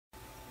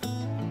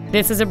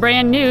This is a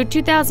brand new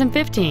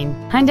 2015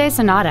 Hyundai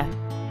Sonata.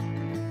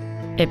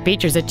 It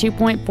features a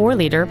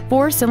 2.4-liter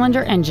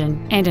four-cylinder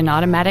engine and an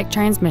automatic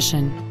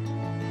transmission.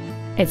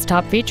 Its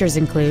top features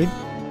include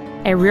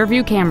a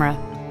rear-view camera,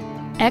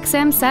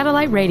 XM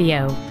satellite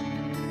radio,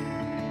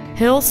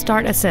 hill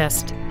start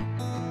assist,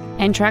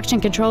 and traction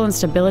control and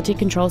stability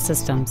control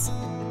systems.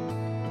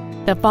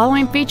 The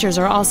following features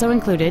are also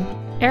included: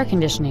 air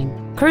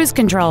conditioning, cruise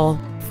control,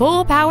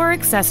 full power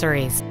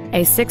accessories,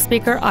 a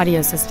 6-speaker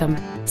audio system,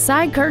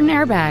 side curtain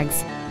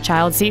airbags,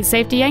 child seat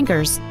safety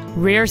anchors,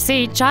 rear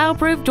seat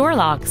child-proof door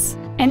locks,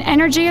 an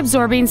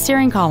energy-absorbing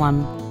steering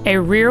column, a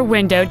rear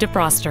window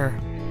defroster,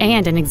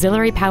 and an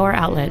auxiliary power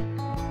outlet.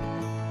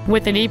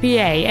 With an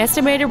EPA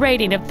estimated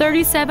rating of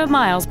 37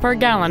 miles per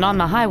gallon on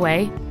the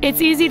highway,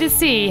 it's easy to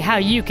see how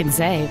you can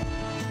save.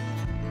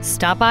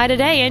 Stop by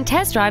today and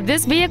test drive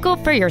this vehicle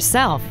for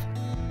yourself.